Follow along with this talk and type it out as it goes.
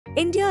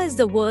India is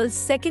the world's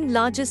second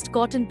largest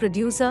cotton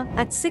producer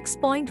at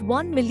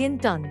 6.1 million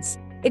tons.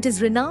 It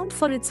is renowned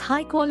for its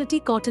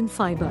high-quality cotton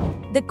fiber.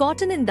 The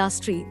cotton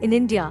industry in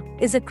India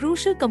is a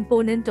crucial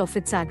component of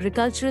its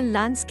agricultural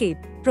landscape,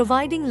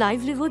 providing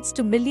livelihoods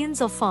to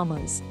millions of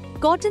farmers.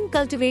 Cotton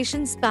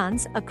cultivation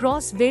spans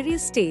across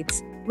various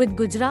states, with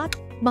Gujarat,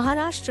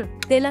 Maharashtra,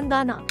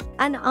 Telangana,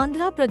 and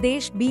Andhra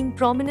Pradesh being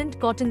prominent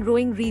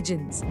cotton-growing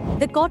regions.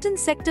 The cotton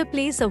sector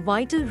plays a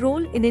vital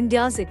role in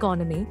India's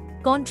economy,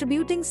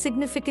 contributing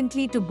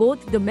significantly to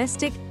both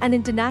domestic and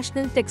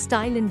international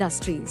textile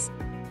industries.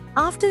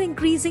 After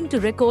increasing to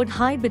record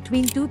high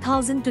between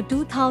 2000 to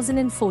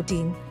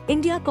 2014,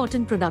 India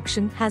cotton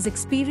production has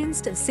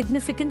experienced a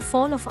significant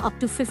fall of up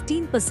to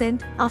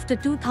 15% after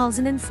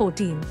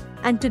 2014,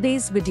 and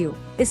today's video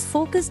is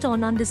focused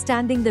on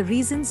understanding the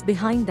reasons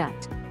behind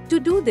that. To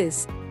do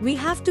this, we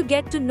have to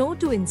get to know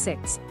two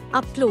insects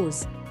up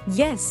close.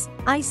 Yes,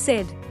 I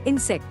said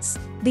insects,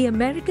 the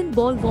American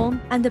bollworm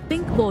and the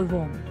pink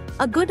bollworm.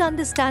 A good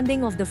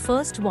understanding of the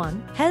first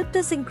one helped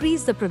us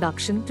increase the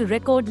production to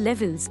record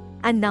levels,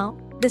 and now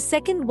the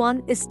second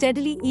one is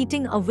steadily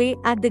eating away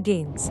at the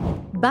gains.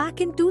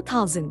 Back in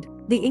 2000,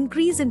 the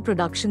increase in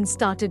production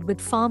started with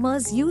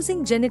farmers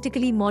using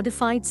genetically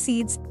modified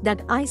seeds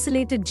that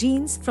isolated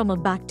genes from a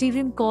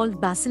bacterium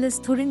called Bacillus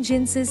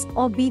thuringiensis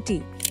or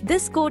BT.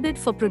 This coded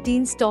for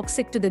proteins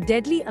toxic to the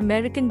deadly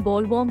American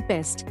bollworm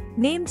pest,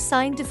 named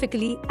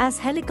scientifically as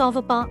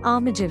Helicobacter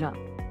armigera.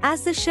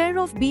 As the share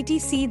of BT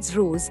seeds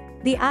rose,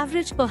 the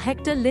average per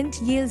hectare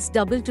lint yields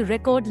doubled to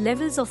record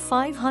levels of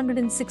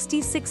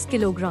 566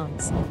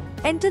 kilograms.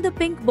 Enter the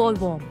pink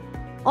bollworm,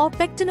 or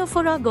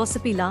Pectinophora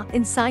gossipilla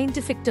in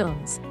scientific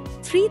terms.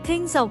 Three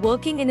things are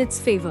working in its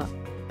favor.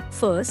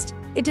 First,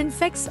 it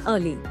infects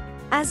early,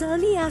 as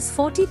early as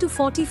 40 to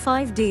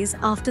 45 days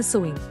after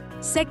sowing.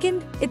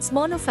 Second, it's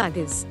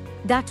monophagous.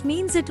 That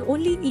means it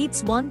only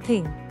eats one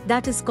thing,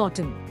 that is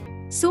cotton.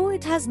 So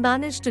it has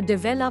managed to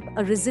develop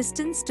a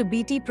resistance to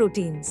BT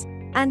proteins.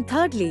 And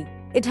thirdly,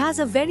 it has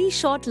a very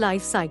short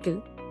life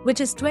cycle, which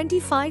is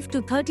 25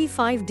 to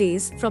 35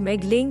 days from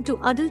egg laying to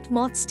adult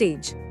moth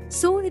stage.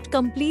 So it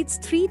completes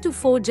 3 to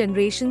 4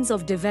 generations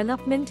of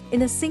development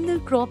in a single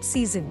crop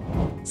season.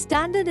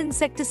 Standard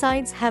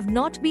insecticides have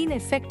not been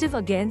effective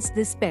against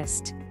this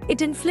pest.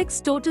 It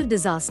inflicts total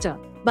disaster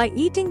by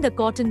eating the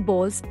cotton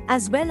balls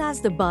as well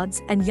as the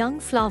buds and young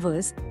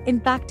flowers,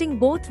 impacting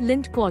both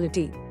lint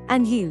quality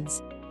and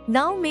yields.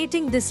 Now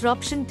mating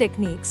disruption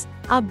techniques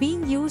are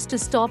being used to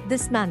stop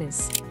this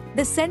menace.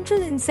 The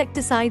Central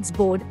Insecticides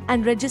Board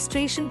and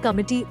Registration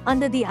Committee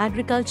under the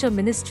Agriculture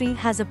Ministry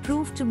has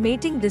approved two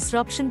mating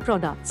disruption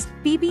products,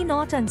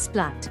 PB0 and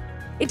Splat.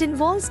 It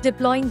involves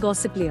deploying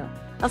Gossiplia,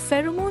 a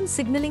pheromone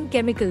signaling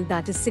chemical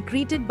that is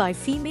secreted by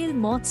female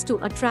moths to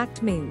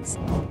attract males.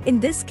 In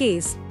this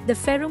case, the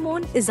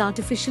pheromone is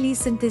artificially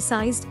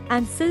synthesized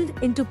and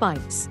filled into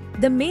pipes.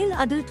 The male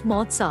adult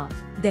moths are,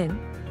 then,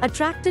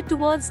 attracted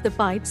towards the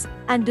pipes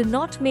and do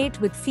not mate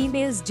with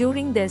females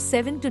during their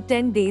 7 to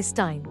 10 days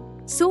time.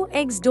 So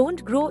eggs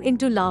don't grow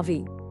into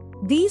larvae.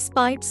 These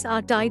pipes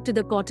are tied to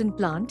the cotton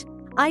plant,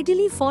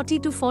 ideally 40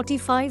 to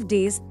 45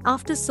 days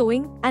after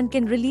sowing, and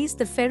can release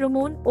the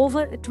pheromone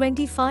over a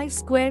 25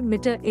 square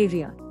meter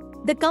area.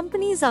 The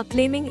companies are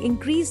claiming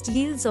increased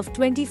yields of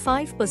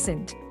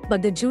 25%,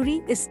 but the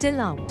jury is still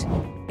out.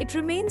 It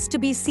remains to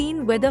be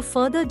seen whether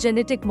further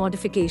genetic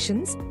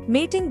modifications,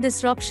 mating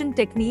disruption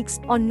techniques,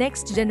 or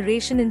next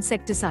generation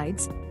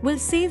insecticides will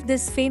save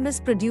this famous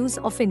produce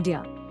of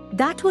India.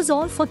 That was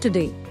all for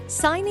today.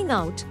 Signing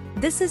out,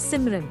 this is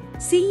Simran.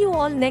 See you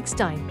all next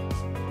time.